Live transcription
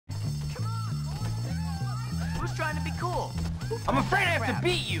trying to be cool. I'm afraid I have to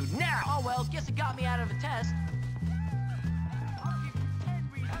beat you now. Oh well, guess it got me out of a test. I'll give you 10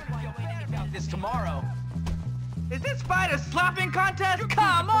 reasons why you ain't about this tomorrow. Is this fight a slapping contest?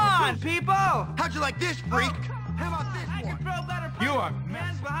 Come on, people! How'd you like this, freak? How about this one? I can throw better punches You are with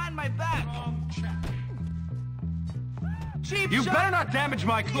hands behind my back. Cheap You shot. better not damage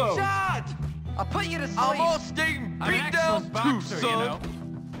my clothes. Shot! I'll put you to sleep. I'm all stating I'm an beat down excellent too, boxer, son. you know.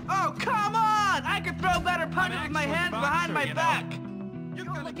 Oh, come on! I can throw better punches with my hands behind my back. You're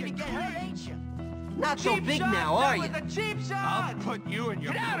looking to get hurt, ain't you? Not so Cheap big shot. now, are you? That was a cheap I'll shot! put you in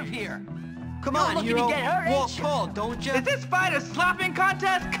your Get out of place. here! Come You're on, looking to hero. get hurt, Walk ain't you? tall, don't you? Is this fight a slapping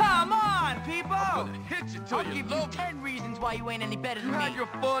contest? Come on, people! Hit you till I'll you give you love 10 reasons why you ain't any better You than had me. your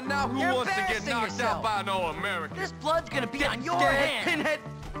fun, now who You're wants to get embarrassing knocked yourself. out by an all-American? This blood's gonna be on your Scared, hands. pinhead.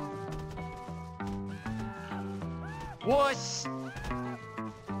 Wuss.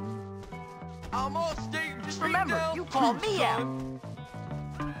 I'm all stating Just beat remember, down you called too, me son.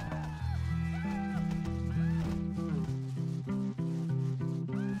 out.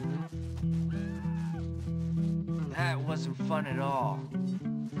 That wasn't fun at all.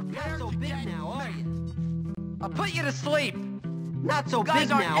 Not so big now, are you? I'll put you to sleep. Not so You guys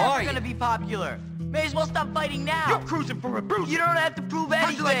big aren't now, are ever you? gonna be popular. May as well stop fighting now. You're cruising for a bruise. You don't have to prove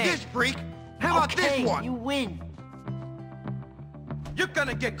anything. How'd you like this, freak? How about Okay, this one? you win. You're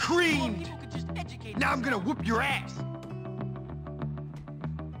gonna get creamed. People could just educate Now I'm gonna themselves. whoop your ass.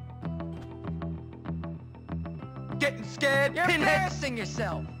 Getting scared, You're pinhead. embarrassing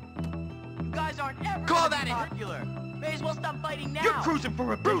yourself. You guys aren't ever Call gonna that be a- popular. May as well stop fighting now. You're cruising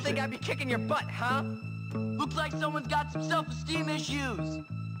for a Didn't bruise. think I'd be kicking your butt, huh? Looks like someone's got some self-esteem issues.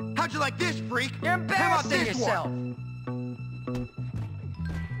 How'd you like this, freak? You're How about embarrassing this yourself. one?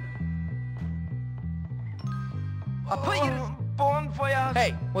 I'll put you to... Born for ya.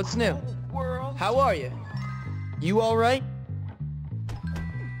 Hey, what's new? World. How are you? You all right?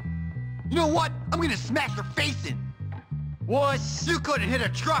 You know what? I'm gonna smash your face in. Wuss. You couldn't hit a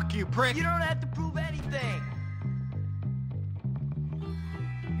truck, you prick. You don't have to prove anything.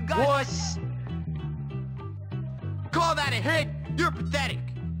 You guys... Wuss. Call that a hit? You're pathetic.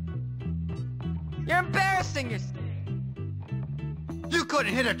 You're embarrassing yourself. You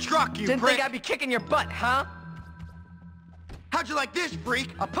couldn't hit a truck, you Didn't prick. think I'd be kicking your butt, huh? How'd you like this, freak?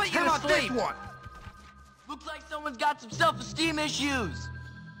 I'll put you How to about sleep. this one? Looks like someone's got some self-esteem issues.